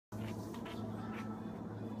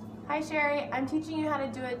Hi Sherry, I'm teaching you how to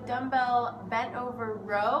do a dumbbell bent over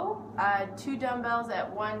row, 2 dumbbells at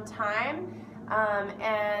one time,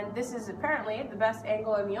 and this is apparently the best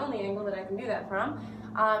angle and the only angle that I can do that from.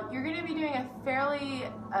 You're going to be doing a fairly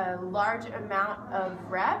large amount of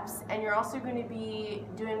reps, and you're also going to be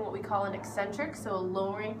doing what we call an eccentric, so a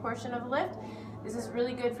lowering portion of the lift. This is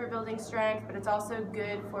really good for building strength, but it's also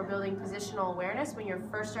good for building positional awareness when you're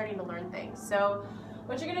first starting to learn things. So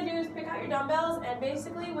what you're going to do is pick out your dumbbells, and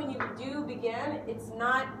basically when you do begin, it's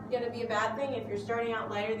not going to be a bad thing if you're starting out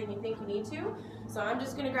lighter than you think you need to. So I'm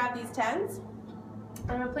just going to grab these 10s.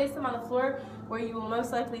 I'm going to place them on the floor where you will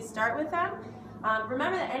most likely start with them.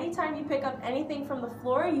 Remember that anytime you pick up anything from the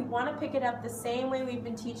floor, you want to pick it up the same way we've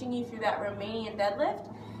been teaching you through that Romanian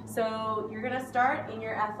deadlift. So you're going to start in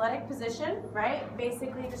your athletic position, right?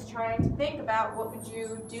 Basically just trying to think about what would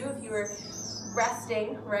you do if you were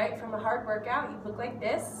resting, right, from a hard workout. You'd look like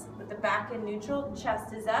this, with the back in neutral,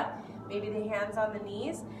 chest is up, maybe the hands on the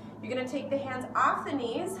knees. You're going to take the hands off the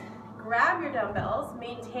knees, grab your dumbbells,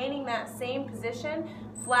 maintaining that same position,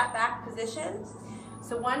 flat back position.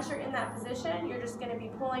 So once you're in that position, you're just going to be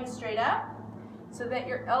pulling straight up so that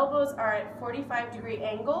your elbows are at 45-degree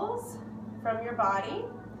angles from your body.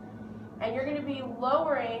 And you're going to be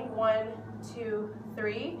lowering 1, 2,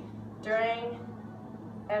 3 during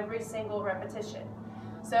every single repetition.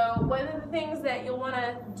 So one of the things that you'll want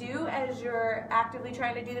to do as you're actively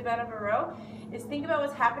trying to do the bent over row is think about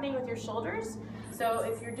what's happening with your shoulders. So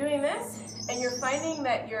if you're doing this and you're finding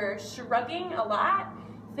that you're shrugging a lot,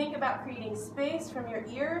 think about creating space from your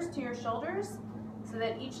ears to your shoulders so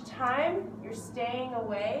that each time you're staying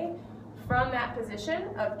away from that position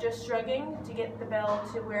of just shrugging to get the bell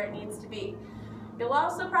to where it needs to be. You'll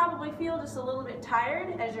also probably feel just a little bit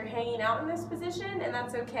tired as you're hanging out in this position, and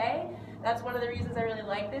that's okay. That's one of the reasons I really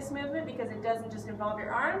like this movement, because it doesn't just involve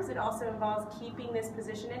your arms, it also involves keeping this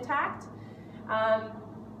position intact.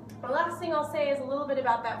 The last thing I'll say is a little bit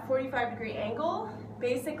about that 45-degree angle.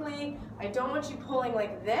 Basically, I don't want you pulling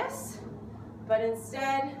like this, but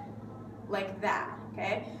instead like that,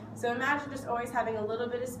 okay? So imagine just always having a little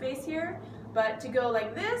bit of space here, but to go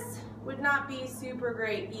like this would not be super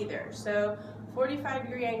great either. So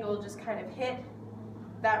 45-degree angle, just kind of hit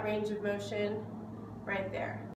that range of motion right there.